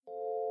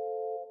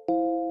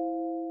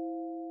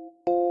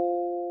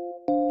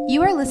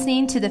You are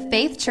listening to the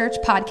Faith Church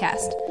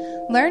Podcast.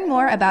 Learn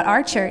more about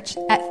our church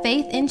at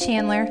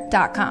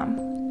faithinchandler.com.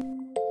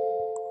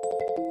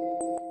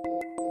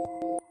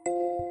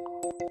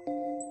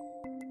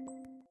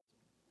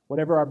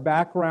 Whatever our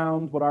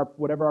background,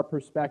 whatever our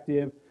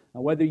perspective,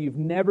 whether you've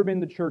never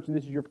been to church and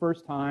this is your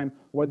first time,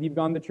 whether you've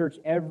gone to church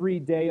every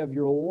day of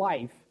your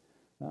life,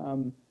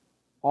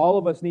 all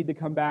of us need to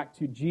come back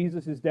to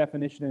Jesus'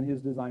 definition and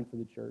His design for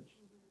the church.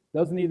 It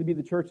doesn't need to be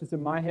the church that's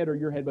in my head or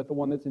your head, but the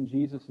one that's in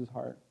Jesus'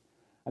 heart.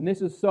 And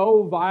this is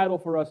so vital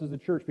for us as a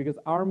church because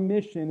our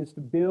mission is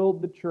to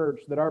build the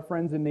church that our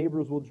friends and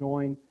neighbors will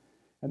join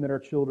and that our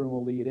children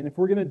will lead. And if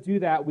we're going to do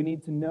that, we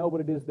need to know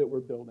what it is that we're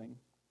building.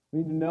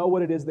 We need to know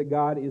what it is that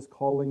God is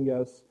calling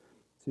us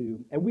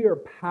to. And we are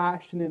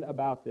passionate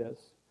about this.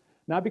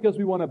 Not because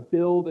we want to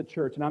build a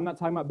church, and I'm not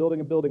talking about building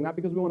a building, not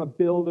because we want to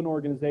build an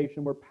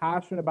organization. We're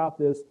passionate about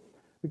this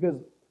because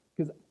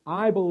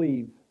I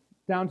believe,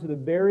 down to the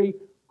very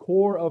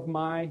core of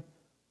my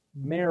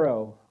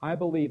marrow, I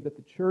believe that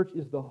the church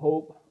is the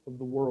hope of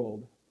the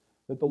world.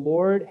 That the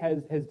Lord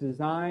has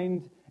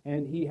designed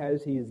and He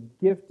has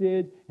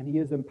gifted and He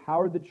has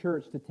empowered the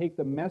church to take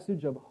the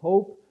message of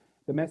hope,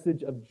 the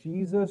message of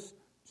Jesus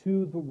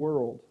to the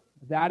world.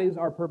 That is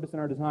our purpose and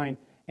our design.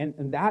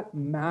 And that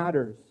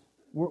matters.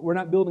 We're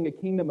not building a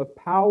kingdom of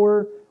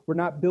power. We're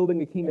not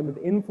building a kingdom of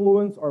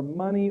influence or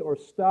money or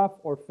stuff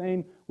or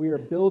fame. We are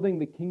building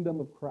the kingdom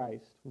of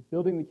Christ. We're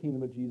building the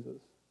kingdom of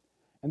Jesus.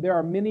 And there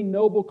are many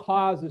noble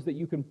causes that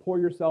you can pour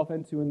yourself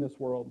into in this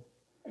world.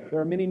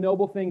 There are many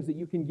noble things that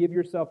you can give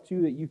yourself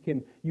to, that you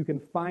can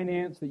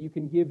finance, that you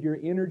can give your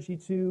energy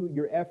to,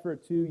 your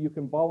effort to, you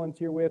can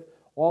volunteer with,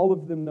 all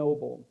of them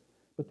noble.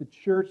 But the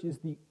church is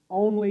the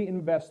only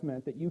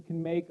investment that you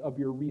can make of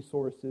your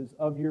resources,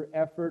 of your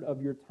effort,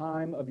 of your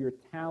time, of your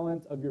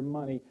talent, of your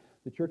money.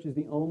 The church is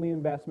the only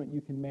investment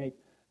you can make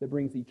that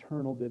brings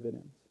eternal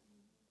dividends,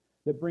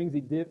 that brings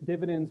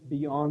dividends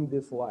beyond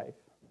this life.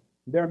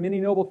 There are many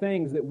noble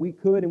things that we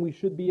could and we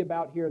should be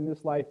about here in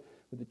this life,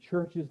 but the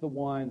church is the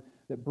one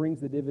that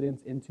brings the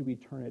dividends into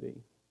eternity.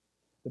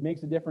 That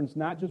makes a difference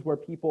not just where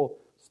people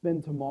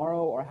spend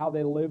tomorrow or how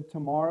they live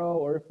tomorrow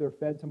or if they're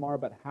fed tomorrow,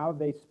 but how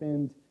they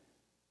spend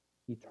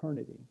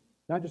eternity.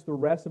 Not just the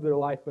rest of their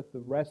life, but the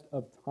rest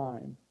of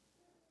time.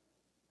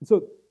 And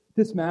so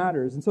this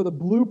matters. And so the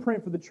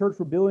blueprint for the church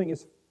we're building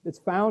it's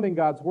found in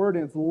God's Word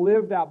and it's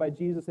lived out by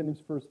Jesus and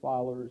His first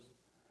followers.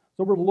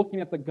 So we're looking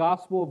at the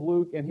Gospel of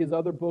Luke and his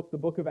other book, the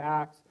book of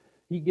Acts.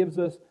 He gives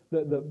us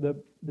the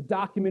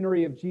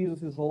documentary of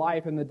Jesus'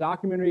 life and the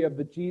documentary of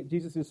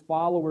Jesus'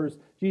 followers.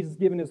 Jesus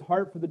giving His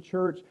heart for the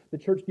church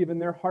giving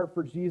their heart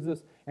for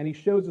Jesus, and He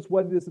shows us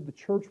what it is that the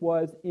church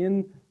was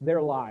in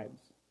their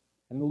lives.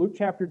 And in Luke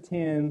chapter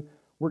 10,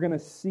 we're going to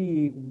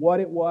see what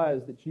it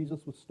was that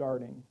Jesus was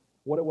starting,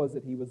 what it was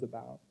that He was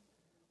about.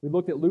 We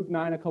looked at Luke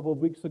 9 a couple of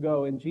weeks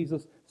ago, and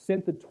Jesus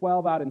sent the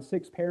 12 out in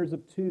 6 pairs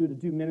of 2 to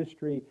do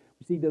ministry.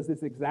 You see, He does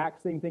this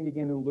exact same thing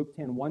again in Luke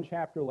 10, one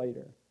chapter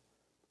later.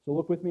 So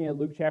look with me at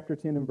Luke chapter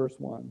 10 and verse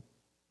 1.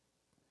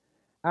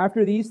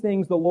 After these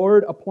things, the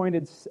Lord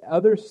appointed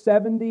other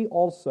 70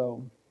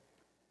 also,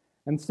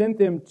 and sent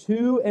them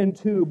 2 and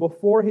 2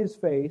 before His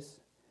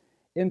face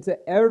into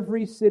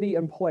every city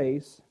and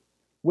place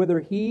whither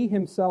He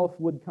Himself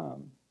would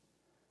come.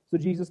 So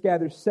Jesus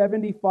gathers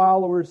 70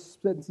 followers,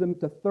 sends them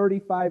to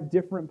 35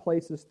 different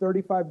places,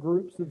 35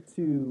 groups of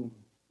 2.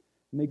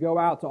 And they go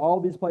out to all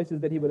these places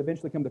that He would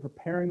eventually come to,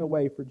 preparing the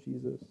way for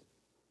Jesus.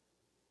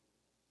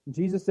 And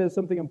Jesus says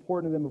something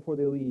important to them before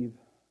they leave.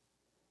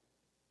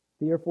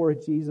 Therefore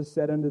Jesus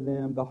said unto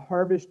them, The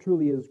harvest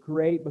truly is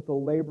great, but the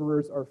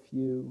laborers are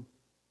few.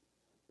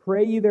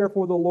 Pray ye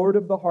therefore the Lord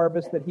of the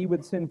harvest that He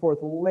would send forth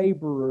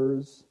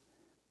laborers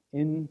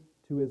into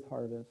His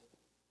harvest.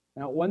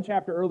 Now, one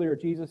chapter earlier,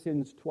 Jesus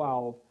sends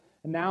 12,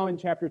 and now in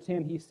chapter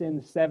 10, He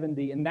sends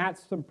 70, and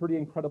that's some pretty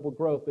incredible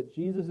growth, but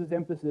Jesus'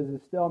 emphasis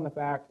is still on the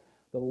fact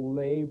the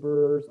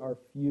laborers are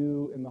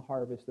few in the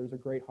harvest. There's a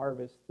great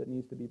harvest that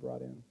needs to be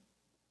brought in.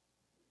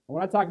 And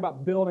when I talk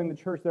about building the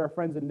church that our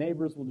friends and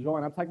neighbors will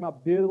join, I'm talking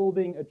about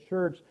building a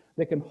church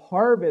that can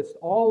harvest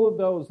all of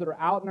those that are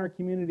out in our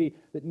community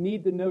that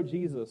need to know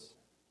Jesus.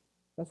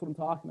 That's what I'm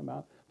talking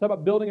about. I'm talking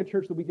about building a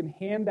church that we can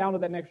hand down to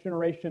that next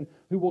generation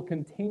who will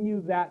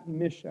continue that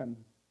mission.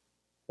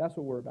 That's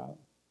what we're about.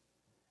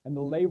 And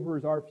the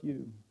laborers are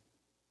few.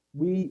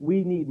 We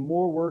need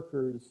more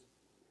workers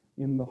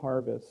in the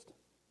harvest.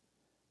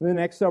 In the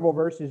next several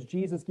verses,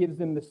 Jesus gives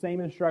them the same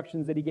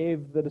instructions that He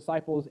gave the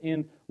disciples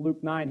in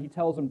Luke 9. He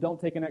tells them,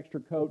 don't take an extra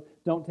coat,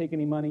 don't take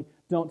any money,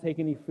 don't take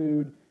any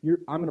food.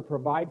 I'm going to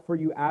provide for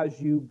you as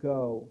you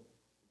go.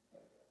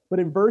 But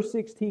in verse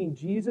 16,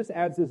 Jesus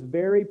adds this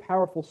very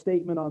powerful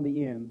statement on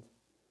the end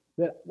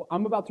that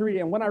I'm about to read it.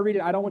 And when I read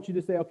it, I don't want you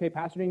to say, okay,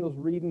 Pastor Daniel's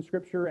reading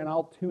Scripture, and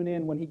I'll tune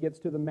in when he gets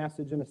to the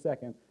message in a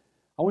second.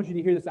 I want you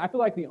to hear this. I feel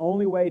like the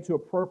only way to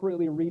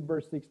appropriately read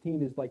verse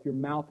 16 is like your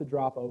mouth to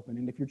drop open,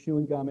 and if you're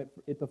chewing gum,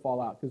 it to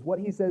fall out. Because what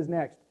He says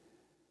next,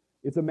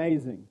 it's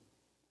amazing.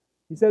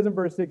 He says in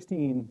verse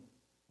 16,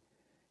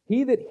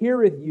 He that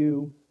heareth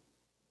you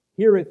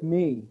heareth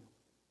me,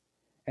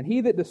 And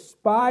he that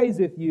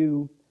despiseth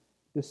you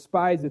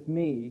despiseth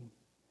me.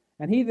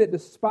 And he that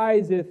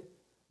despiseth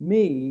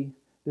me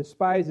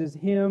despises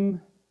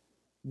him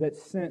that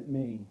sent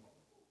me.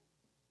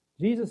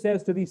 Jesus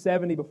says to these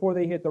 70 before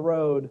they hit the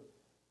road,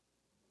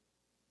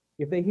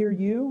 if they hear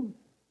you,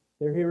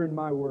 they're hearing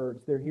my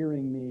words. They're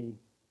hearing me.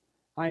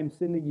 I am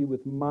sending you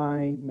with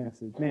my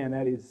message. Man,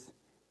 that is,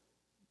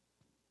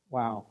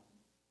 wow.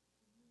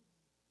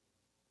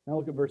 Now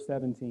look at verse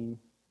 17.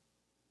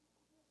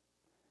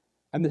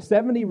 And the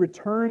 70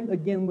 returned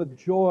again with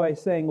joy,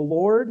 saying,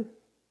 Lord,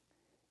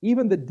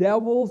 even the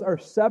devils are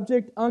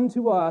subject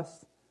unto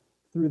us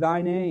through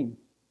thy name.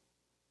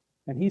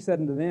 And he said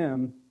unto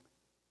them,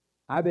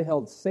 I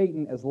beheld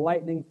Satan as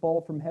lightning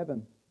fall from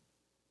heaven.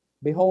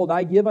 Behold,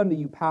 I give unto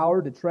you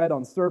power to tread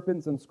on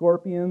serpents and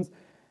scorpions,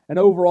 and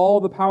over all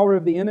the power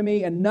of the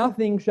enemy, and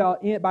nothing shall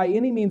by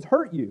any means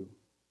hurt you.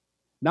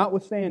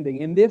 Notwithstanding,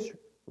 in this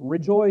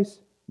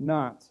rejoice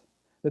not,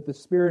 that the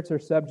spirits are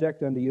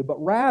subject unto you,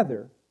 but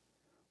rather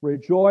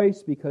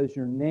rejoice because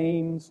your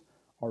names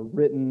are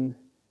written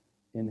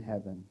in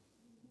heaven.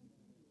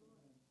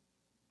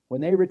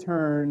 When they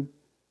return,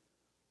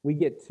 we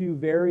get two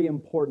very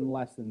important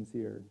lessons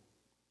here.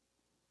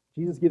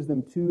 Jesus gives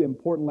them two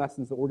important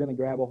lessons that we're going to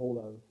grab a hold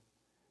of.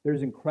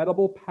 There's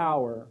incredible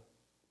power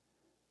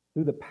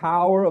through the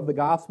power of the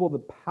gospel, the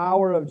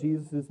power of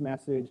Jesus'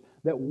 message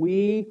that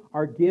we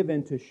are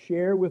given to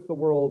share with the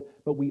world,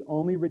 but we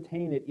only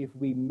retain it if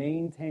we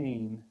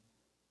maintain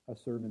a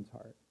servant's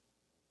heart.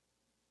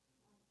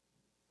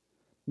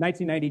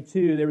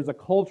 1992, there was a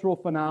cultural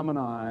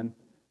phenomenon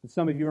that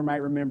some of you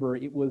might remember.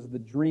 It was the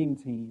Dream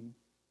Team.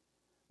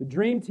 The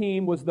Dream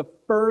Team was the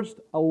first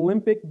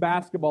Olympic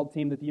basketball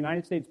team that the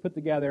United States put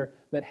together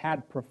that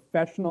had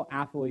professional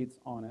athletes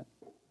on it.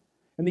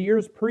 In the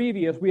years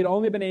previous, we had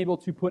only been able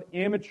to put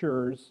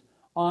amateurs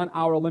on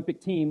our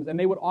Olympic teams, and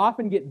they would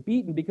often get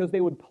beaten because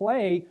they would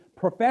play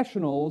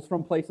professionals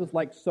from places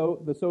like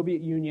the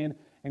Soviet Union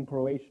and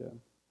Croatia.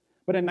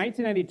 But in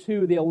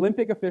 1992, the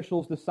Olympic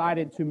officials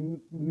decided to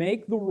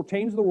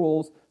change the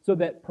rules so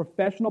that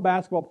professional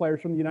basketball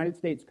players from the United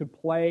States could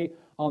play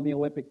on the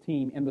Olympic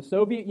team. And the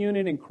Soviet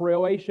Union and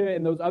Croatia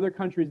and those other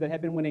countries that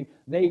had been winning,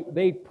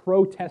 they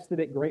protested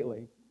it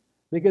greatly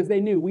because they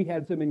knew we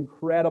had some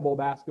incredible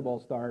basketball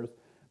stars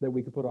that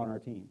we could put on our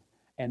team.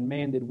 And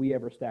man, did we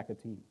ever stack a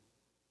team.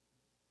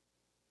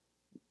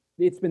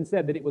 It's been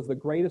said that it was the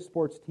greatest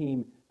sports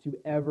team to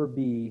ever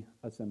be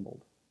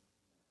assembled.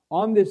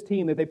 On this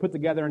team that they put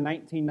together in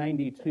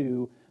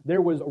 1992,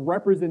 there was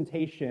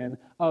representation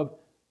of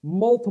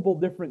multiple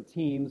different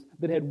teams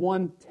that had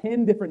won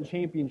 10 different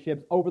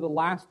championships over the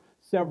last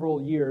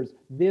several years.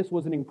 This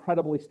was an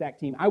incredibly stacked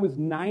team. I was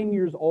 9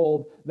 years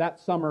old that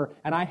summer,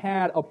 and I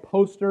had a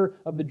poster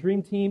of the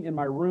Dream Team in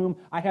my room.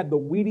 I had the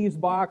Wheaties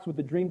box with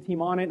the Dream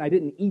Team on it, and I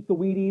didn't eat the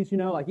Wheaties,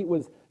 it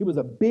was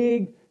a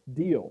big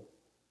deal.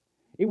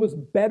 It was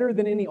better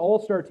than any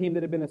all-star team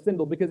that had been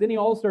assembled because any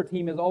all-star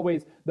team is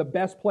always the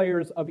best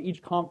players of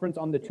each conference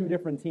on the two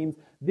different teams.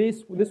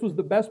 This was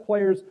the best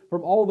players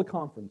from all the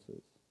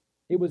conferences.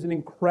 It was an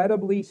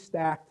incredibly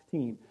stacked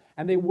team.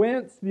 And they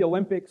went to the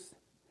Olympics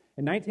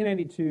in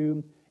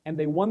 1992, and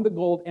they won the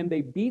gold, and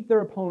they beat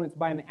their opponents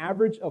by an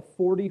average of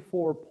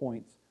 44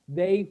 points.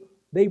 They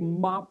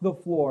mopped the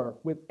floor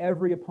with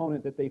every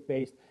opponent that they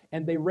faced,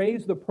 and they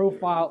raised the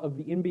profile of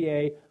the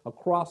NBA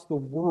across the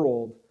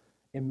world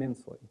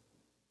immensely.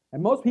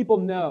 And most people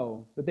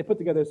know that they put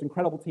together this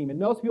incredible team, and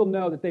most people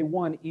know that they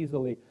won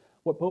easily.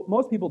 What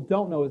most people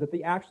don't know is that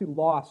they actually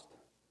lost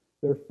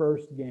their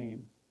first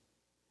game.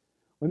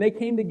 When they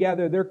came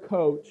together, their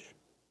coach,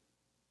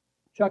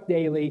 Chuck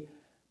Daly,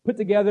 put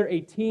together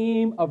a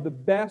team of the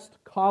best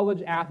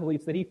college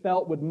athletes that he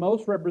felt would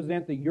most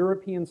represent the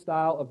European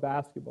style of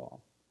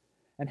basketball,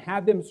 and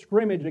had them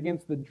scrimmage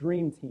against the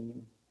Dream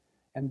Team,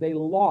 and they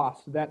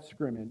lost that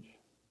scrimmage.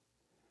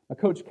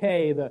 Coach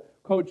K, the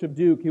coach of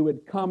Duke, who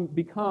would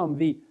become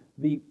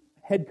the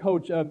head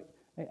coach of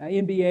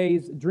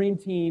NBA's Dream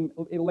Team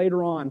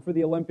later on for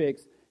the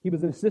Olympics, he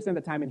was an assistant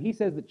at the time, and he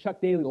says that Chuck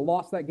Daly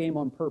lost that game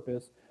on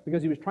purpose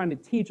because he was trying to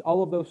teach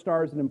all of those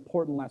stars an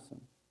important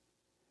lesson.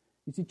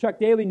 You see, Chuck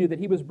Daly knew that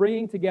he was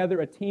bringing together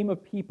a team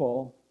of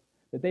people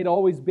that they'd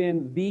always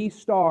been the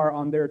star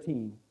on their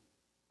team.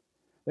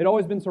 They'd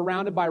always been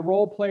surrounded by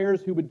role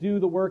players who would do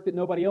the work that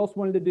nobody else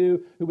wanted to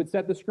do, who would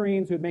set the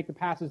screens, who would make the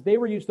passes. They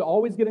were used to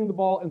always getting the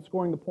ball and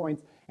scoring the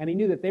points, and he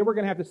knew that they were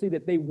going to have to see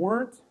that they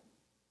weren't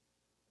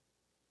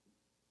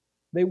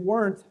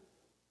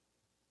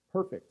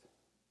perfect,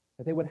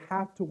 that they would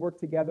have to work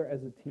together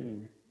as a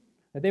team,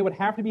 that they would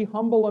have to be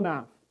humble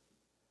enough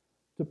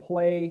to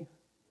play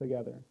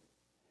together.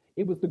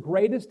 It was the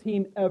greatest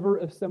team ever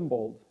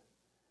assembled,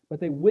 but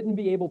they wouldn't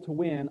be able to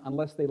win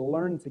unless they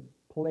learned to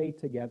play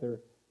together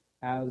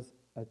as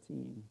a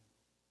team.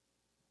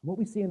 What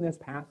we see in this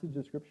passage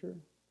of Scripture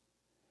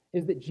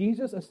is that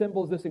Jesus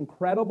assembles this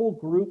incredible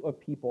group of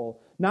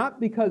people, not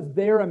because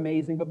they're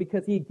amazing, but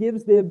because he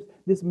gives them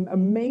this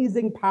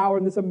amazing power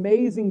and this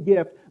amazing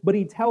gift, but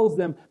he tells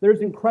them there's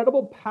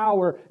incredible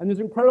power and there's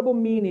incredible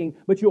meaning,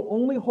 but you'll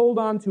only hold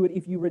on to it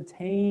if you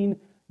retain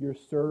your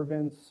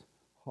servant's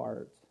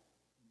heart.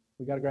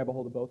 We got to grab a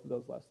hold of both of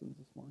those lessons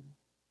this morning.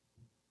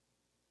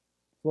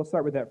 So let's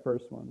start with that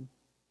first one.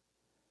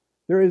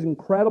 There is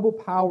incredible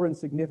power and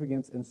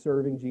significance in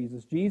serving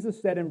Jesus.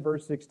 Jesus said in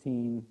verse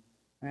 16,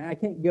 and I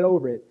can't get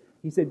over it.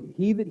 He said,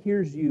 "He that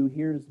hears you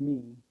hears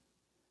me.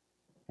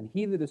 And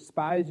he that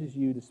despises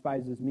you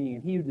despises me.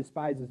 And he who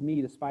despises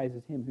me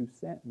despises him who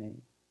sent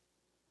me."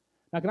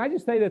 Now, can I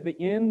just say that the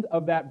end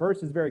of that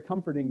verse is very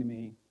comforting to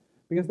me?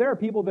 Because there are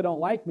people that don't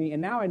like me,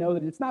 and now I know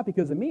that it's not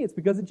because of me, it's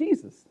because of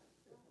Jesus.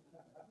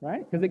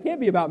 Right? Because it can't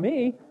be about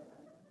me.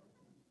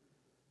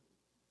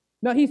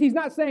 No, he's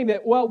not saying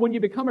that, well, when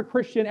you become a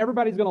Christian,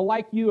 everybody's going to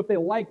like you if they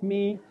like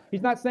me.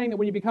 He's not saying that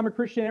when you become a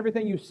Christian,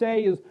 everything you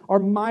say are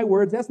my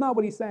words. That's not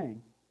what he's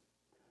saying.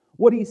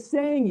 What he's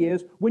saying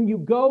is, when you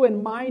go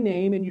in my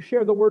name and you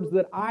share the words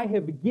that I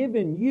have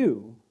given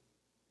you,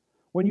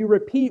 when you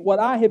repeat what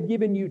I have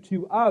given you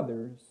to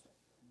others,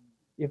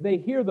 if they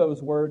hear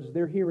those words,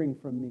 they're hearing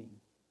from me.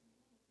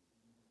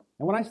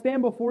 And when I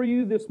stand before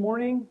you this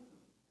morning,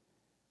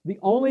 the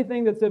only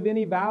thing that's of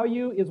any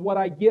value is what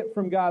I get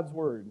from God's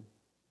word.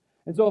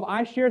 And so if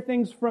I share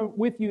things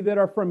with you that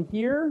are from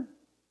here,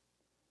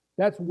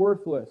 that's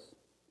worthless.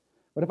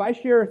 But if I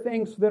share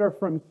things that are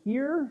from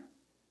here,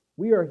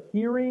 we are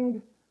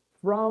hearing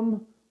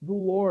from the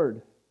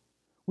Lord.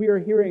 We are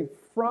hearing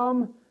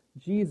from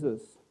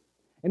Jesus.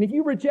 And if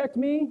you reject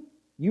me,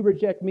 you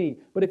reject me.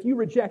 But if you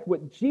reject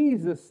what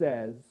Jesus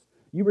says,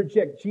 you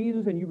reject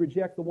Jesus and you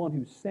reject the one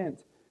who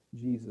sent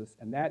Jesus.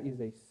 And that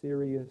is a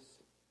serious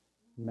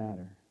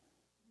matter.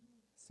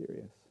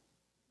 Serious.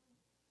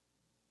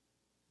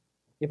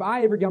 If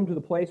I ever come to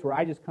the place where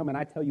I just come and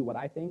I tell you what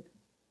I think,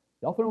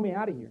 they'll throw me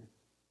out of here.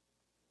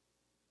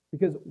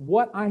 Because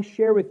what I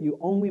share with you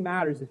only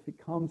matters if it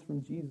comes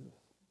from Jesus.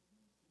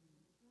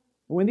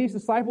 When these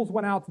disciples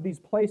went out to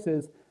these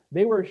places,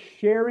 they were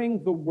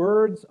sharing the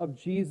words of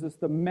Jesus,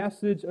 the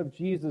message of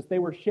Jesus. They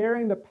were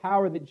sharing the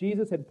power that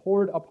Jesus had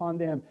poured upon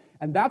them.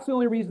 And that's the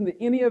only reason that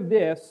any of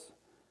this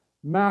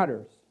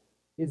matters,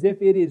 is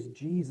if it is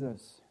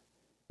Jesus.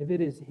 If it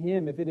is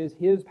Him, if it is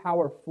His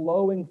power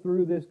flowing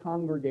through this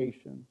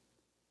congregation,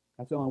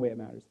 that's the only way it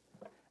matters.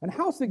 And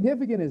how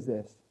significant is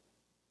this?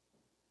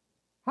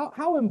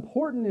 How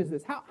important is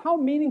this? How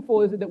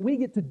meaningful is it that we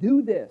get to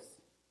do this?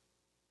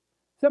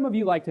 Some of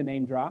you like to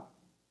name drop,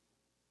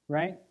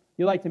 right?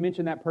 You like to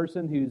mention that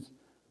person who's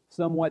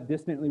somewhat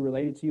distantly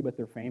related to you, but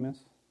they're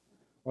famous.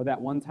 Or that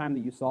one time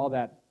that you saw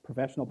that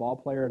professional ball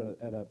player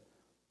at an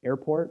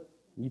airport.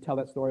 You tell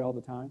that story all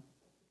the time.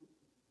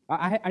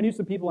 I knew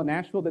some people in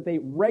Nashville that they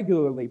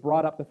regularly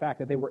brought up the fact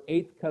that they were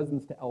eighth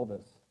cousins to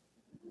Elvis.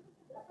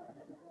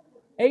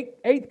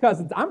 Eighth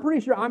cousins. I'm pretty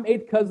sure I'm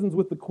eighth cousins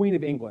with the Queen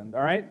of England,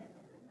 all right?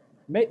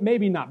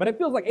 Maybe not, but it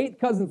feels like eighth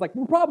cousins, like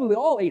we're probably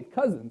all eighth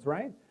cousins,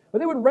 right? But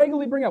they would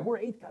regularly bring up, we're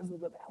eighth cousins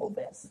with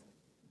Elvis.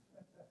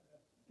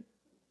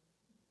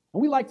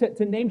 And we like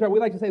to name drop.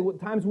 We like to say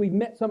what times we've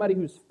met somebody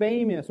who's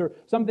famous or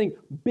something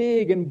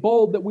big and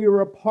bold that we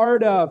were a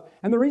part of.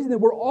 And the reason that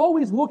we're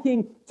always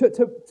looking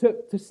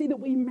to see that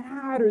we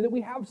matter, that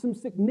we have some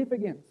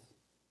significance.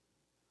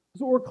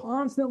 That's what we're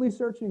constantly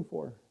searching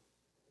for.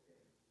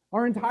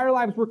 Our entire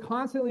lives, we're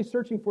constantly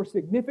searching for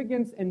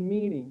significance and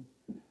meaning.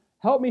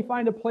 Help me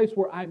find a place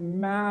where I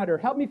matter.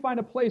 Help me find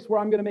a place where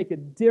I'm going to make a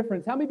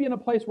difference. Help me be in a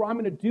place where I'm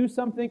going to do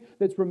something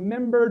that's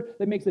remembered,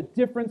 that makes a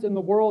difference in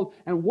the world.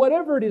 And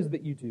whatever it is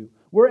that you do,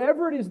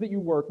 wherever it is that you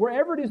work,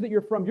 wherever it is that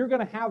you're from, you're going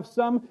to have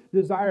some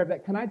desire of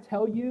that. Can I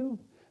tell you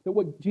that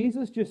what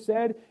Jesus just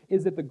said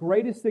is that the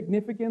greatest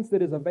significance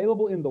that is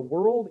available in the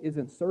world is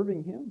in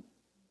serving Him?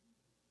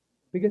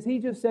 Because He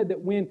just said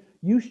that when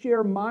you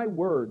share my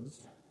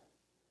words,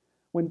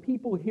 when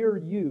people hear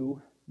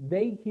you,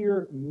 they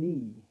hear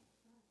me.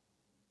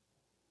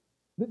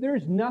 There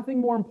is nothing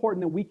more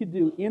important that we could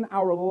do in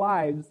our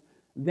lives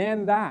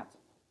than that,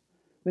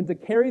 than to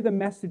carry the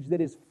message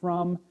that is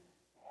from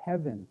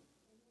heaven.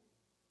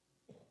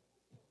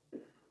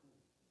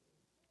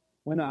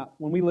 When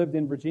we lived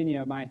in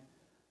Virginia, my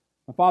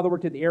father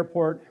worked at the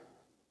airport,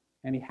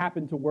 and he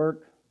happened to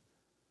work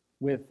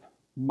with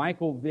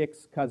Michael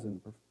Vick's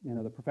cousin,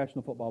 the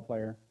professional football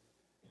player.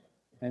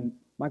 And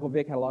Michael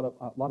Vick had a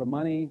lot of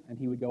money, and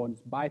he would go and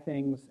just buy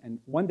things. And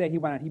one day he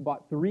went out and he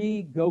bought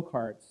 3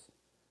 go-karts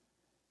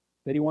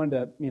that he wanted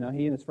to,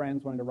 he and his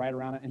friends wanted to ride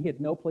around it, and he had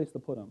no place to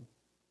put them.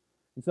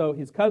 And so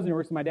his cousin who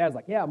works with my dad's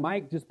like, yeah,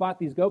 Mike just bought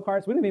these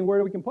go-karts. We didn't even know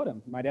where we can put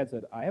them. My dad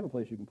said, I have a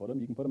place you can put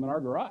them. You can put them in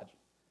our garage.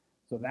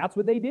 So that's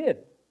what they did.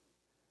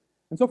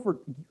 And so for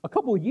a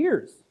couple of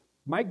years,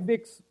 Mike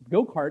Vick's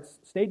go-karts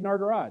stayed in our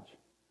garage.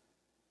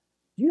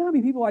 Do you know how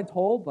many people I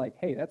told, like,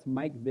 hey, that's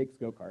Mike Vick's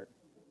go-kart?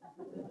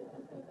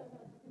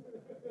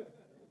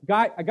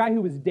 A guy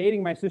who was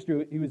dating my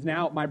sister, he was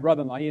now my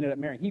brother-in-law, he ended up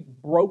marrying. He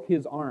broke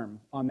his arm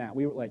on that.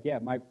 We were like, yeah,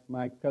 my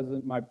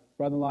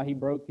brother-in-law, he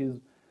broke his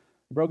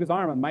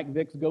arm on Mike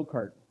Vick's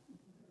go-kart.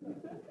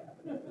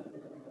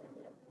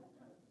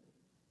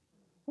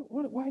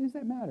 Why does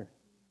that matter?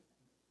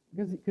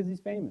 Because he's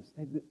famous.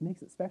 It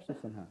makes it special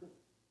somehow.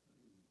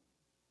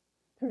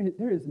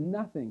 There is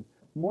nothing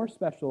more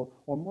special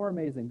or more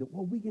amazing than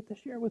what we get to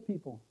share with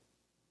people.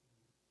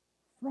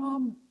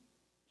 From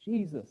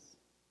Jesus.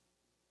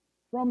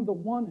 From the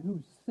one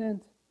who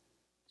sent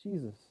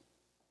Jesus.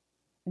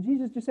 And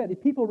Jesus just said,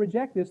 if people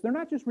reject this, they're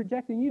not just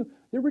rejecting you,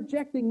 they're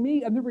rejecting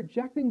me, and they're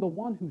rejecting the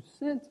one who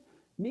sent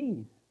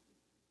me.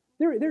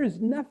 There is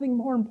nothing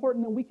more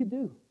important that we could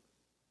do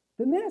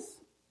than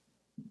this.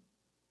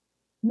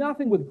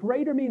 Nothing with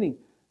greater meaning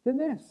than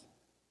this.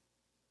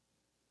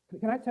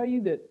 Can I tell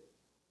you that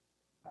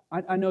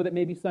I know that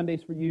maybe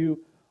Sundays for you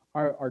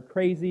are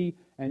crazy,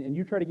 and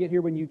you try to get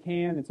here when you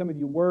can, and some of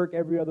you work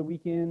every other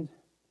weekend.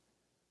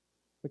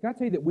 But can I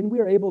tell you that when we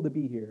are able to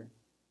be here,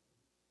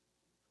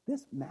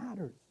 this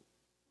matters.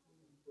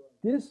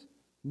 This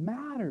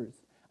matters.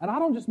 And I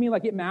don't just mean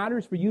like it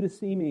matters for you to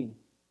see me.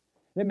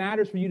 It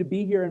matters for you to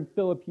be here and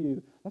fill a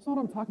pew. That's not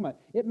what I'm talking about.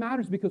 It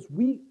matters because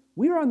we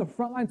are on the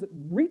front lines of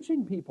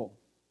reaching people.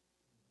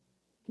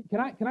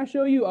 Can I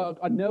show you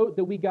a note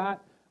that we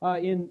got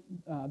in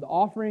the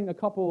offering a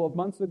couple of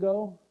months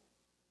ago?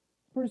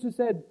 The person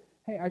said,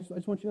 hey, I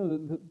just want you to know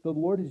that the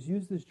Lord has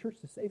used this church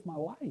to save my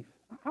life.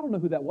 I don't know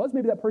who that was.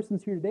 Maybe that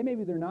person's here today.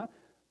 Maybe they're not.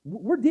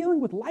 We're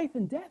dealing with life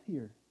and death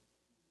here.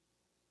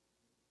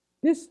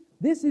 This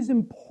is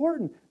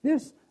important.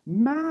 This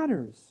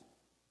matters.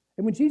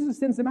 And when Jesus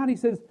sends them out, he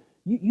says,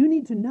 you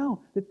need to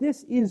know that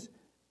this is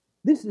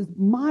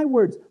my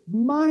words,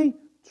 my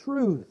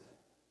truth.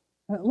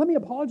 Let me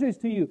apologize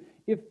to you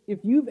if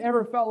you've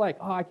ever felt like,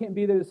 oh, I can't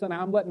be there this Sunday,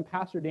 I'm letting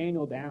Pastor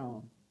Daniel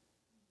down.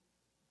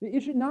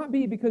 It should not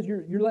be because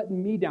you're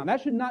letting me down. That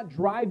should not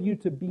drive you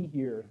to be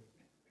here.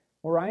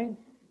 All right?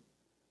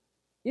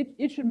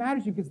 It should matter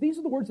to you because these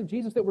are the words of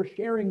Jesus that we're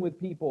sharing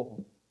with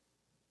people.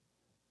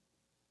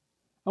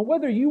 And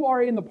whether you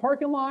are in the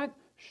parking lot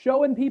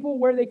showing people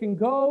where they can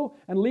go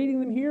and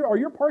leading them here, or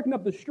you're parking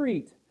up the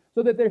street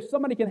so that there's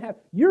somebody can have,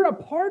 you're a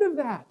part of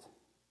that.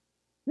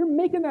 You're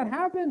making that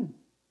happen.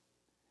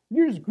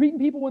 You're just greeting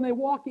people when they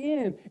walk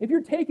in. If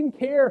you're taking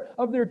care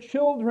of their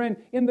children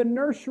in the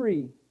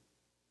nursery,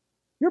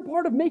 you're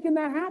part of making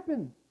that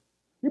happen.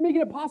 You're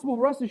making it possible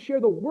for us to share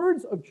the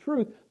words of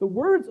truth, the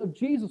words of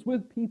Jesus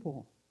with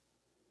people.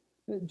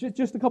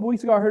 Just a couple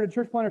weeks ago, I heard a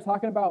church planter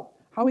talking about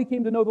how he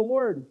came to know the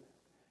Lord.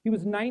 He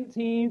was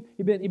 19.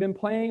 He'd been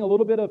playing a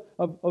little bit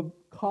of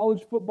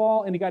college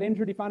football, and he got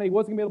injured. He found out he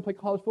wasn't going to be able to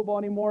play college football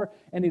anymore,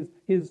 and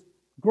his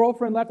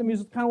girlfriend left him. He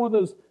was kind of one of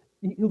those,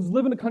 he was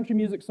living a country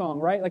music song,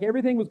 right? Like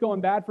everything was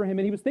going bad for him,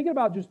 and he was thinking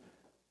about just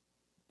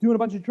doing a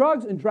bunch of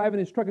drugs and driving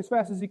his truck as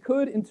fast as he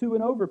could into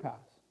an overpass.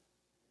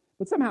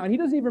 But somehow, and he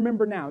doesn't even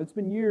remember now, it's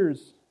been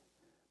years,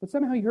 but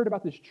somehow he heard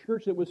about this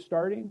church that was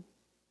starting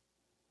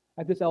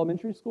at this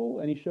elementary school,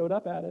 and he showed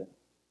up at it.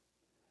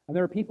 And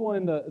there were people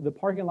in the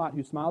parking lot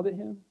who smiled at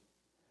him. And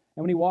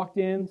when he walked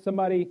in,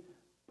 somebody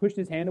pushed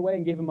his hand away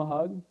and gave him a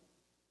hug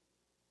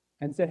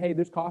and said, hey,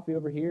 there's coffee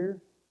over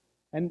here.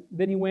 And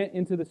then he went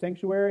into the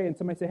sanctuary, and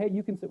somebody said, hey,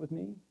 you can sit with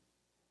me.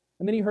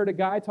 And then he heard a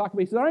guy talk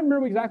about it. He said, I don't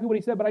remember exactly what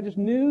he said, but I just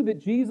knew that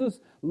Jesus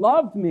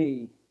loved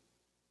me.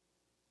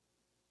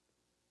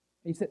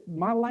 He said,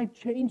 my life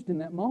changed in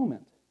that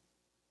moment.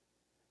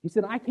 He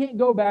said, I can't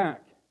go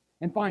back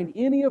and find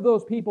any of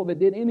those people that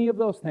did any of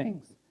those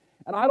things.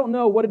 And I don't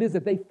know what it is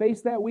that they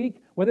faced that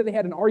week, whether they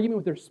had an argument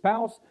with their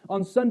spouse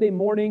on Sunday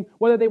morning,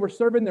 whether they were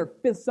serving their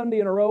 5th Sunday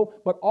in a row,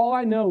 but all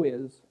I know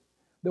is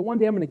that one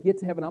day I'm going to get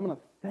to heaven, I'm going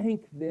to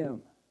thank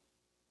them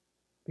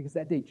because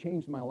that day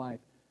changed my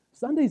life.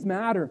 Sundays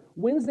matter.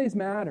 Wednesdays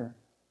matter.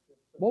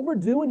 What we're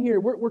doing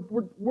here,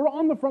 we're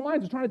on the front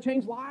lines of trying to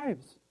change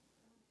lives.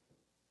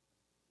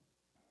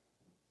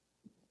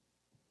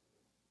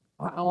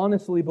 I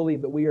honestly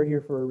believe that we are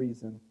here for a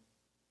reason.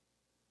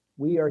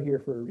 We are here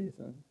for a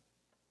reason.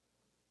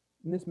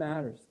 And this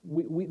matters.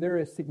 There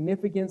is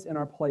significance in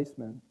our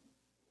placement.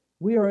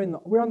 We're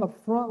on the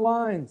front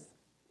lines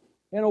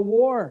in a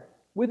war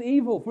with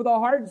evil for the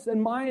hearts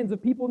and minds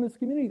of people in this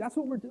community. That's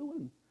what we're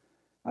doing.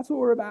 That's what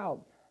we're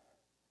about.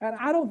 And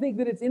I don't think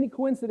that it's any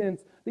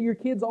coincidence that your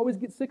kids always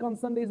get sick on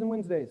Sundays and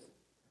Wednesdays.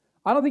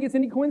 I don't think it's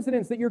any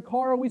coincidence that your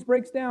car always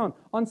breaks down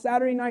on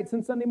Saturday nights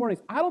and Sunday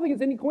mornings. I don't think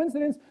it's any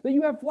coincidence that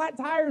you have flat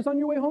tires on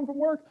your way home from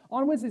work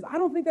on Wednesdays. I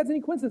don't think that's any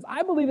coincidence.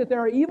 I believe that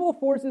there are evil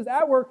forces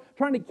at work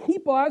trying to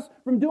keep us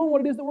from doing what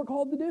it is that we're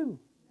called to do.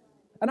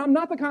 And I'm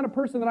not the kind of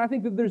person that I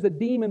think that there's a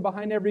demon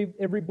behind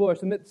every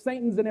bush and that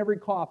Satan's in every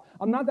cough.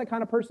 I'm not that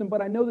kind of person,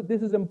 but I know that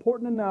this is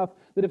important enough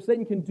that if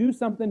Satan can do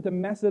something to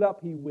mess it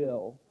up, he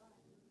will.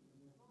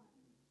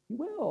 He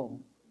will.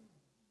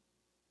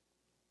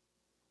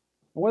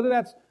 And whether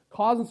that's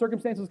cause and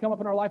circumstances come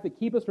up in our life that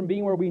keep us from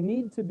being where we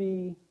need to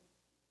be,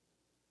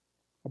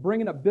 or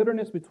bringing up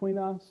bitterness between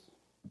us,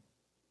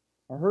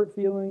 or hurt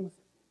feelings,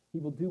 He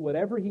will do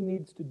whatever he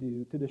needs to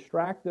do to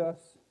distract us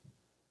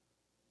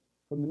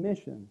from the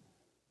mission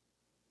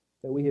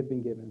that we have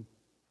been given.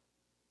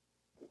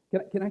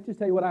 Can I just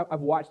tell you what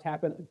I've watched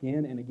happen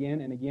again and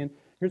again and again?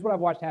 Here's what I've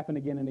watched happen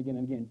again and again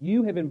and again.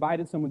 You have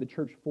invited someone to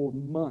church for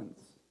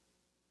months,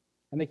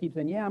 and they keep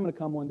saying, yeah, I'm going to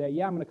come one day,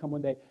 yeah, I'm going to come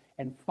one day.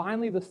 And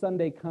finally the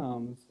Sunday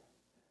comes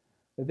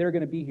that they're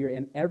going to be here,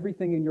 and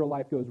everything in your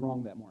life goes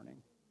wrong that morning.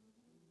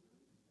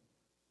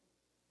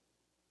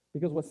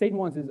 Because what Satan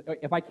wants is,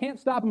 if I can't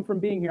stop them from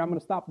being here, I'm going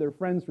to stop their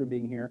friends from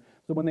being here.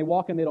 So when they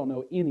walk in, they don't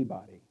know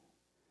anybody.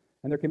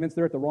 And they're convinced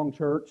they're at the wrong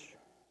church.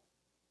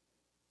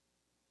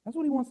 That's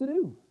what he wants to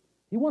do.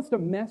 He wants to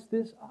mess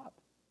this up.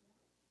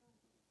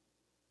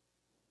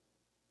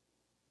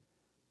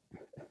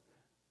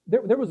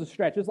 There was a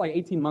stretch, just like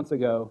 18 months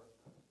ago.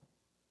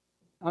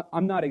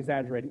 I'm not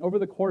exaggerating. Over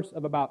the course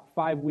of about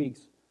 5 weeks,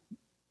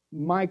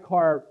 my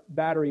car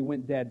battery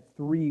went dead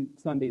 3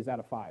 Sundays out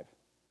of 5.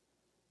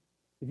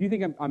 If you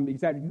think I'm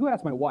exaggerating, you go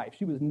ask my wife.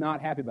 She was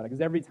not happy about it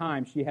because every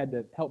time she had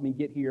to help me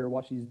get here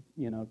while she's,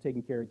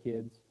 taking care of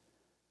kids.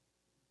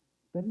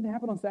 That didn't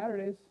happen on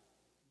Saturdays.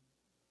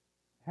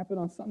 It happened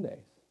on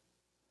Sundays.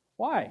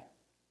 Why?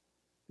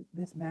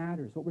 This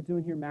matters. What we're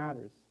doing here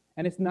matters.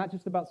 And it's not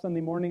just about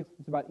Sunday mornings.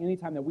 It's about any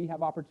time that we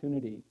have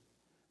opportunity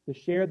to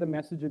share the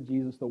message of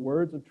Jesus, the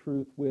words of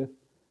truth with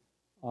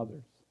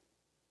others.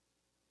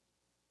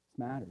 This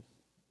matters.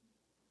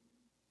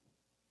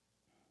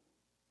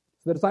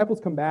 So the disciples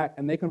come back,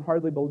 and they can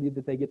hardly believe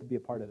that they get to be a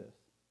part of this.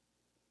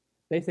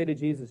 They say to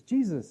Jesus,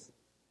 Jesus,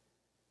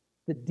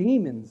 the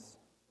demons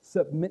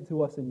submit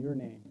to us in your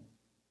name.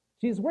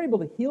 Jesus, we're able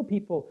to heal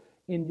people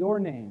in your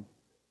name.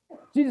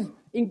 Jesus,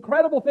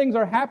 incredible things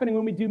are happening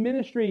when we do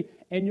ministry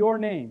in your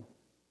name.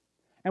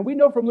 And we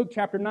know from Luke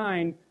chapter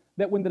 9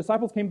 that when the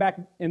disciples came back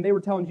and they were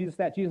telling Jesus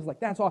that, Jesus was like,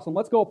 that's awesome.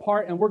 Let's go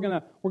apart and we're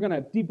gonna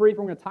debrief. We're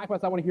gonna talk about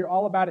this. I want to hear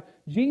all about it.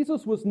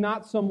 Jesus was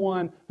not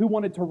someone who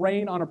wanted to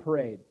rain on a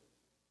parade.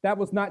 That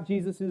was not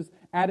Jesus'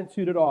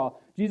 attitude at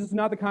all. Jesus is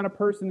not the kind of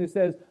person who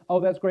says, oh,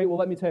 that's great. Well,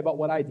 let me tell you about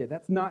what I did.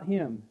 That's not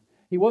him.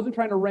 He wasn't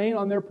trying to rain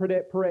on their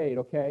parade,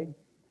 okay?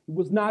 He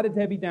was not a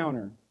Debbie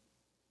Downer.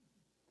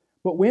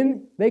 But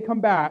when they come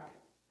back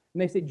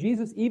and they say,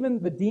 Jesus,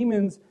 even the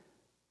demons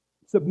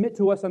submit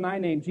to us in thy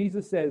name,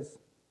 Jesus says,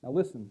 now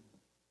listen,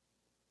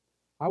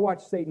 I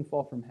watched Satan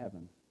fall from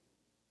heaven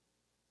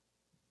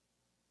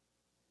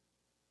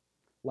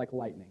like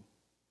lightning.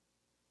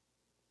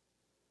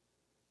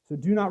 So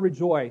do not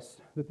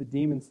rejoice that the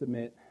demons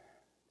submit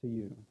to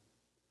you,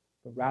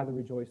 but rather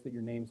rejoice that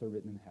your names are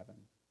written in heaven.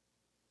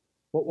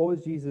 What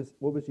was Jesus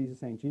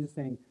saying? Jesus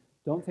saying,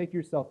 don't take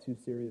yourself too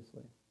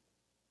seriously.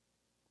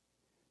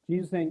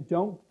 Jesus saying,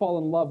 don't fall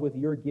in love with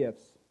your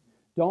gifts.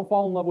 Don't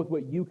fall in love with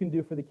what you can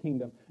do for the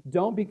kingdom.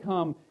 Don't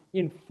become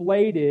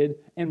inflated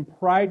and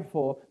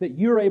prideful that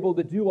you're able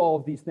to do all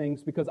of these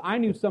things, because I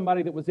knew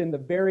somebody that was in the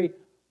very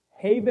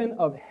haven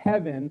of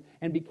heaven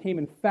and became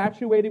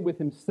infatuated with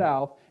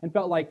himself and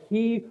felt like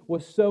he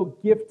was so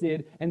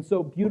gifted and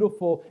so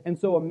beautiful and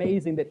so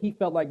amazing that he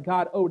felt like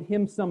God owed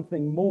him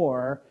something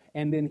more,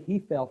 and then he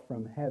fell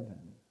from heaven.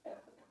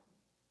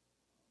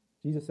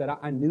 Jesus said,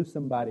 I knew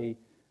somebody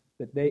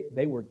that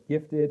they were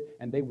gifted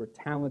and they were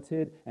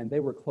talented and they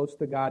were close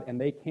to God,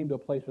 and they came to a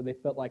place where they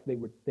felt like they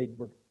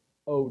were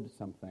owed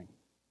something.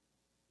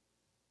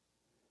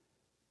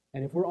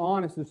 And if we're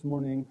honest this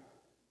morning,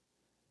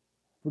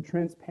 if we're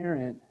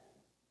transparent,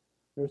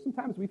 there are some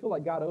times we feel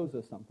like God owes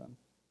us something.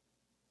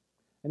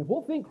 And if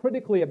we'll think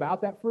critically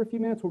about that for a few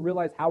minutes, we'll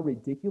realize how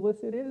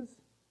ridiculous it is.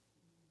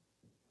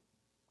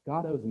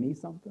 God owes me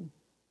something.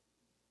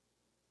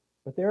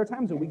 But there are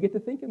times that we get to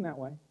thinking that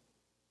way.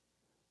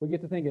 We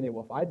get to thinking,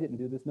 well, if I didn't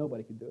do this,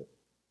 nobody could do it.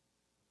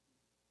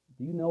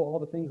 Do you know all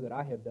the things that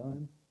I have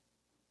done?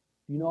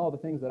 Do you know all the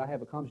things that I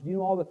have accomplished? Do you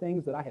know all the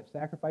things that I have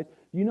sacrificed?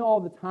 Do you know all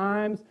the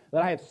times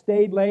that I have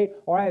stayed late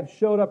or I have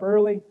showed up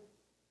early? Do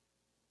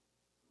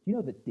you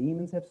know that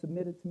demons have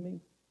submitted to me?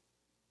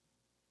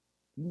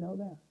 Do you know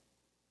that?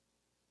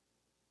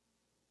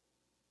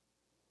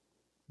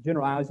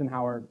 General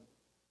Eisenhower,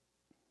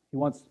 he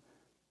once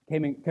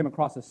came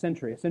across a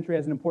sentry. A sentry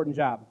has an important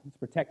job. It's to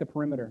protect the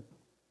perimeter.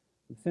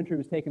 The sentry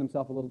was taking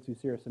himself a little too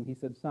serious, and he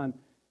said, son,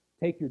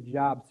 take your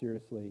job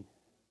seriously,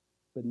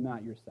 but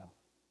not yourself.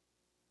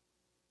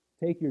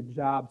 Take your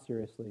job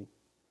seriously,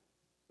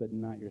 but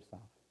not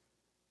yourself.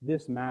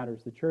 This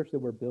matters. The church that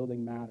we're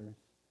building matters,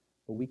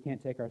 but we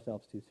can't take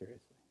ourselves too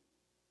seriously.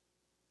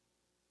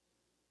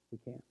 We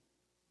can't.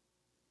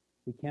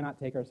 We cannot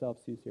take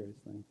ourselves too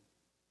seriously.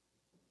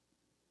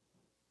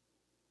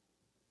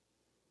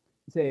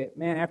 You say,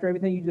 man, after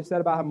everything you just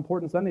said about how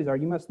important Sundays are,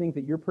 you must think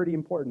that you're pretty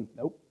important.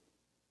 Nope.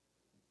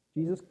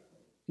 Jesus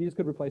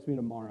could replace me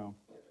tomorrow.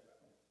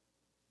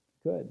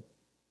 Could.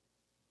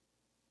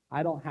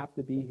 I don't have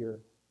to be here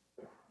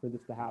for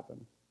this to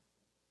happen.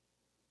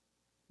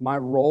 My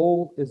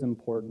role is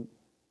important.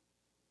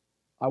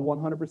 I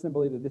 100%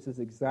 believe that this is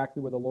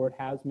exactly where the Lord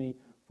has me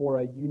for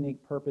a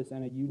unique purpose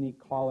and a unique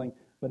calling,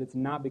 but it's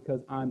not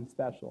because I'm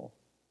special.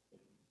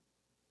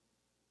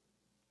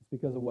 It's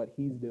because of what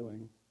He's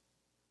doing.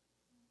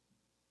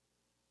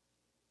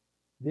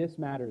 This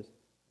matters.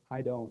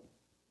 I don't.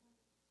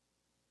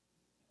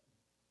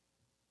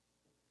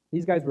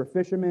 These guys were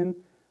fishermen,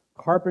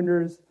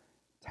 carpenters,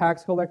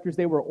 tax collectors.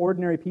 They were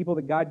ordinary people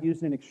that God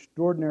used in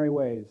extraordinary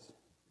ways.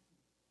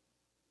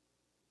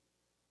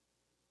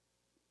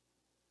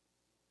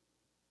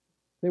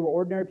 They were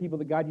ordinary people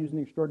that God used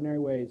in extraordinary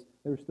ways.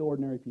 They were still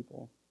ordinary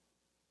people.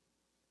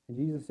 And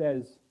Jesus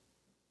says,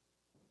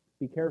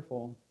 be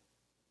careful,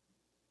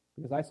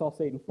 because I saw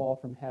Satan fall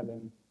from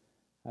heaven,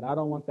 and I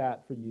don't want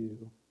that for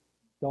you.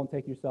 Don't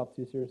take yourself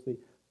too seriously.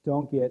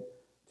 Don't get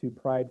too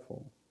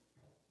prideful.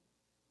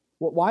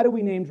 Well, why do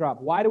we name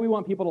drop? Why do we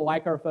want people to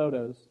like our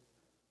photos?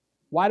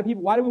 Why do we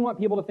want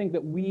people to think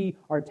that we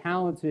are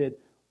talented?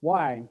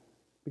 Why?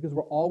 Because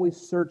we're always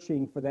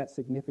searching for that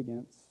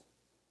significance.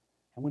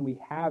 And when we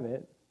have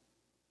it,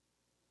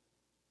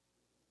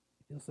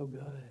 it feels so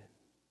good.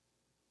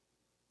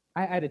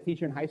 I had a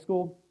teacher in high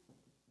school.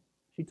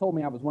 She told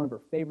me I was one of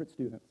her favorite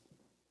students.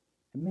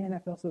 And man,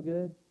 that felt so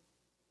good.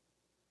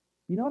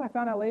 You know what I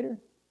found out later?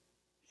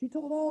 She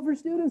told all of her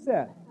students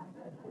that.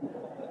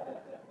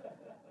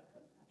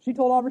 She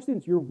told all of her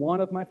students, you're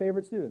one of my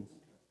favorite students.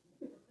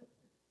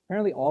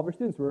 Apparently all of her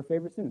students were her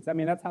favorite students. I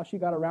mean, that's how she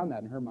got around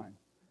that in her mind.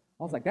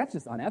 I was like, that's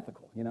just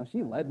unethical. You know,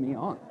 she led me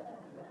on.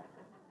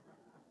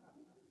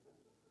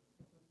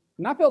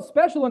 And I felt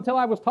special until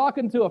I was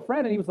talking to a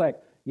friend, and he was like,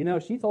 you know,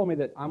 she told me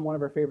that I'm one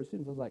of her favorite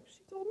students. I was like,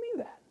 she told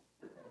me that.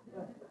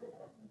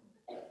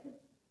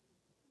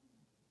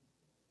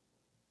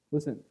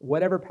 Listen,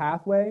 whatever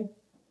pathway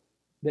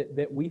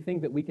that we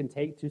think that we can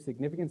take to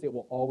significance, it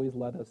will always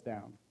let us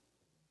down.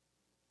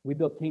 We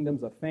build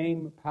kingdoms of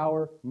fame,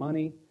 power,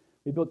 money.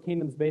 We build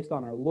kingdoms based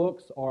on our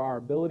looks or our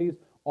abilities.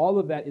 All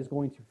of that is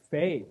going to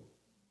fade.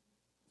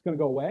 It's going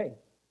to go away.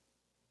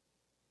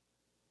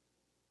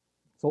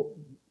 So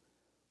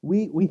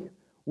we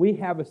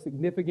have a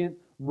significant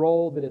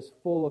role that is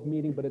full of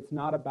meaning, but it's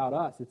not about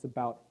us. It's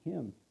about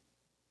Him.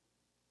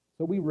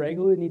 So we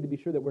regularly need to be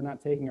sure that we're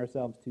not taking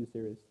ourselves too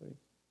seriously.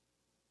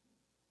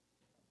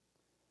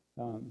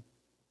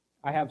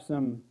 I have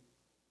some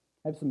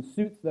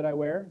suits that I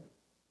wear.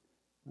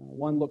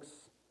 One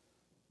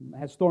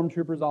has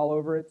stormtroopers all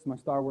over it. It's my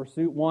Star Wars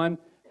suit. One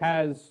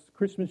has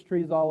Christmas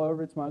trees all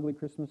over it. It's my ugly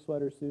Christmas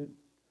sweater suit.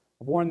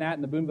 I've worn that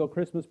in the Boonville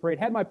Christmas Parade.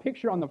 Had my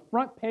picture on the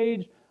front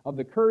page of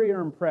the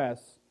Courier and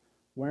Press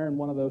wearing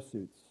one of those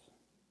suits.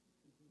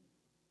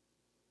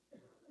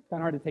 It's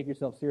kind of hard to take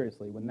yourself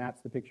seriously when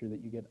that's the picture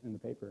that you get in the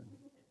paper.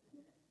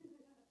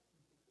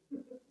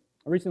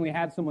 I recently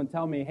had someone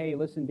tell me, hey,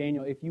 listen,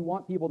 Daniel, if you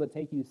want people to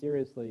take you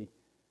seriously,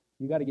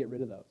 you got to get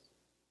rid of those.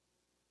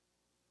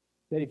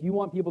 That if you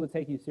want people to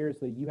take you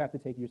seriously, you have to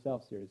take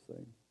yourself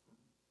seriously.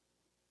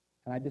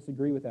 And I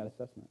disagree with that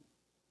assessment.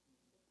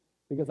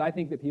 Because I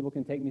think that people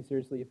can take me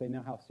seriously if they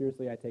know how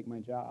seriously I take my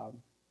job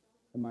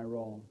and my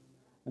role.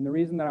 And the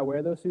reason that I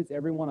wear those suits,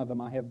 every one of them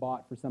I have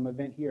bought for some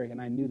event here,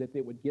 and I knew that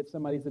it would get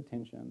somebody's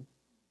attention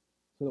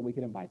so that we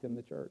could invite them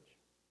to church.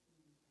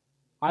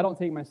 I don't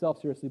take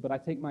myself seriously, but I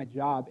take my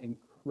job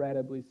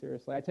incredibly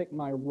seriously. I take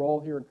my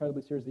role here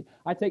incredibly seriously.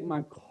 I take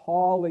my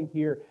calling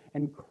here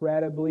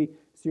incredibly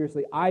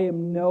seriously. I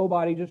am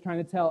nobody just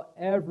trying to tell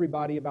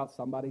everybody about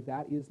somebody.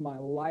 That is my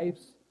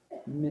life's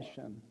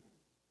mission.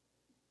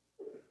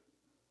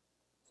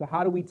 So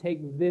how do we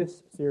take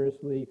this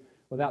seriously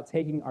without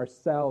taking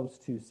ourselves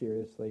too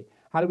seriously?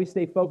 How do we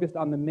stay focused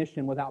on the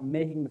mission without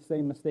making the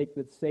same mistake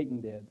that Satan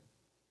did?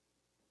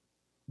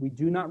 We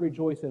do not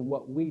rejoice in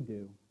what we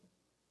do.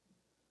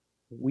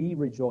 We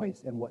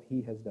rejoice in what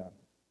He has done.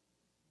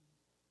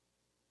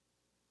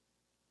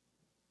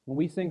 When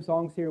we sing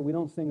songs here, we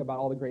don't sing about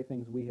all the great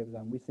things we have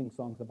done. We sing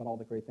songs about all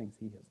the great things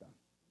He has done.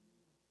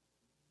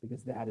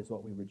 Because that is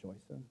what we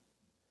rejoice in.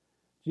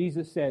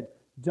 Jesus said,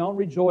 don't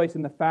rejoice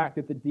in the fact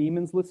that the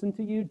demons listen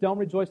to you. Don't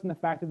rejoice in the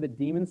fact that the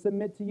demons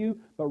submit to you,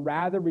 but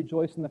rather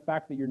rejoice in the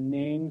fact that your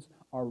names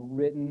are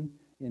written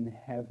in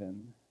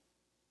heaven.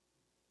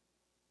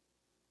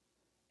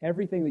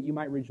 Everything that you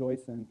might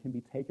rejoice in can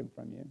be taken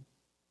from you.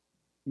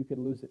 You could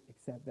lose it,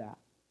 except that.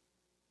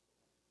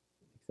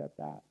 Except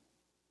that.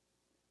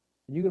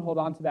 And you can hold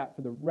on to that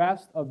for the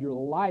rest of your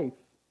life.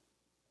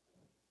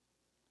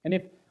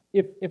 And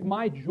if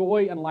my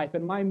joy in life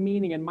and my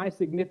meaning and my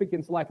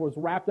significance in life was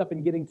wrapped up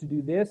in getting to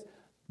do this,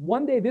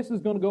 one day this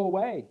is going to go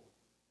away.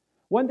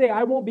 One day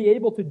I won't be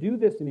able to do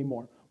this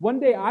anymore. One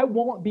day I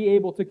won't be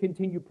able to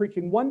continue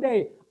preaching. One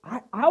day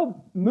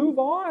I'll move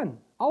on.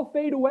 I'll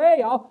fade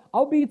away.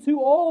 I'll be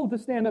too old to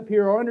stand up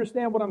here or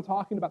understand what I'm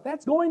talking about.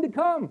 That's going to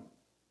come.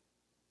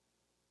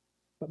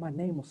 But my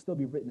name will still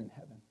be written in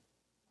heaven.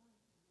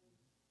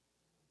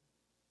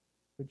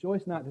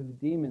 Rejoice not that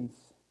the demons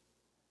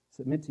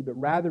submit to you, but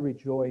rather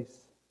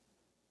rejoice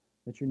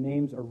that your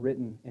names are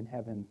written in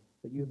heaven,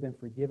 that you have been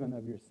forgiven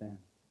of your sin.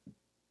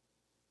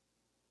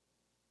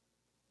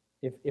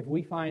 If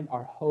we find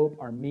our hope,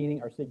 our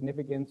meaning, our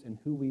significance in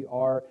who we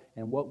are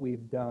and what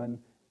we've done,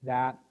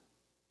 that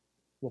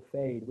will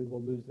fade. We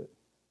will lose it.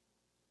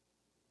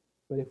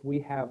 But if we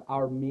have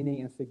our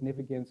meaning and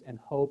significance and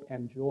hope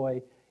and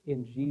joy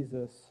in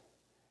Jesus,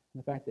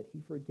 and the fact that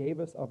He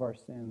forgave us of our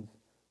sins,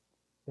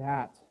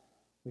 that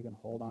we can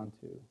hold on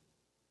to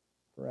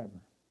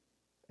forever.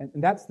 And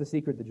that's the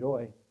secret to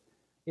joy.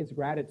 It's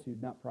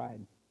gratitude, not pride.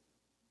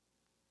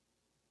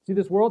 See,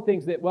 this world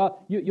thinks that,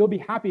 well, you'll be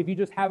happy if you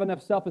just have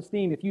enough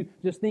self-esteem, if you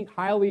just think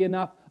highly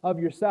enough of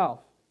yourself.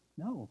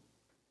 No.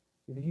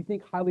 If you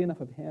think highly enough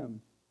of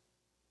Him,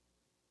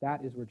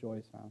 that is where joy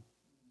is found.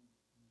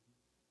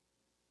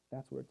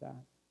 That's where it's at.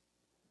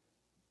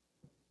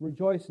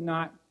 Rejoice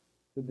not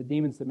that the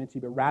demons submit to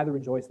you, but rather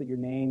rejoice that your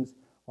names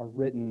are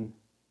written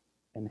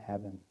in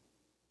heaven.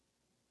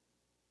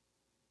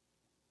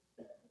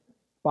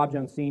 Bob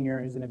Jones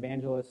Sr. is an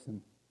evangelist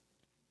and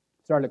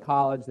started a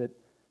college that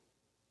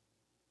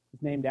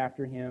was named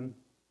after him.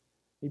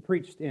 He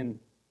preached in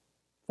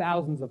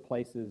thousands of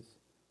places.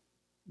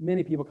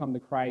 Many people come to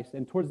Christ,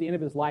 and towards the end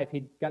of his life,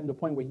 he'd gotten to a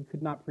point where he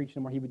could not preach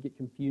anymore. He would get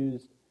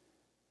confused.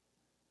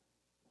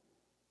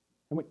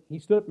 And when he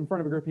stood up in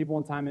front of a group of people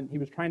one time, and he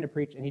was trying to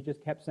preach, and he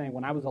just kept saying,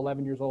 when I was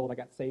 11 years old, I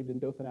got saved in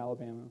Dothan,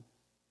 Alabama.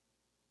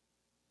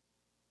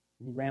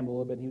 And he'd ramble a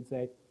little bit, and he would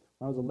say,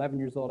 when I was 11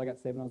 years old, I got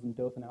saved when I was in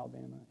Dothan,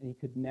 Alabama. And he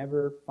could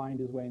never find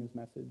his way in his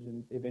message,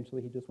 and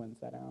eventually he just went and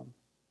sat down.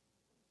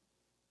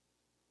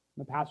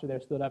 And the pastor there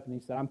stood up, and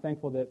he said, I'm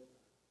thankful that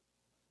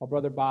while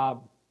Brother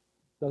Bob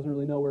doesn't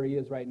really know where he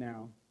is right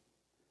now,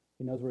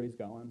 he knows where he's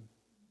going.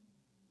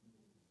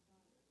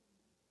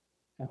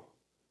 And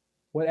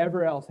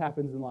whatever else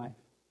happens in life,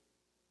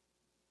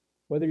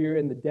 whether you're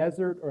in the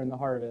desert or in the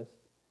harvest,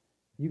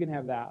 you can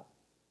have that.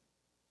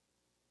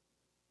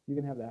 You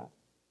can have that.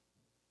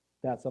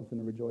 That's something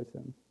to rejoice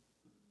in.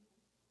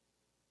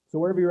 So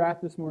wherever you're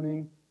at this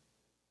morning,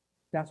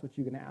 that's what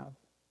you can have.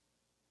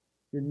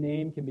 Your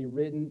name can be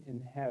written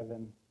in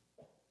heaven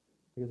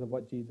because of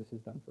what Jesus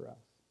has done for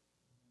us.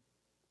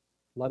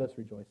 Let us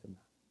rejoice in that.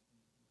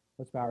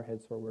 Let's bow our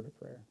heads for a word of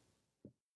prayer.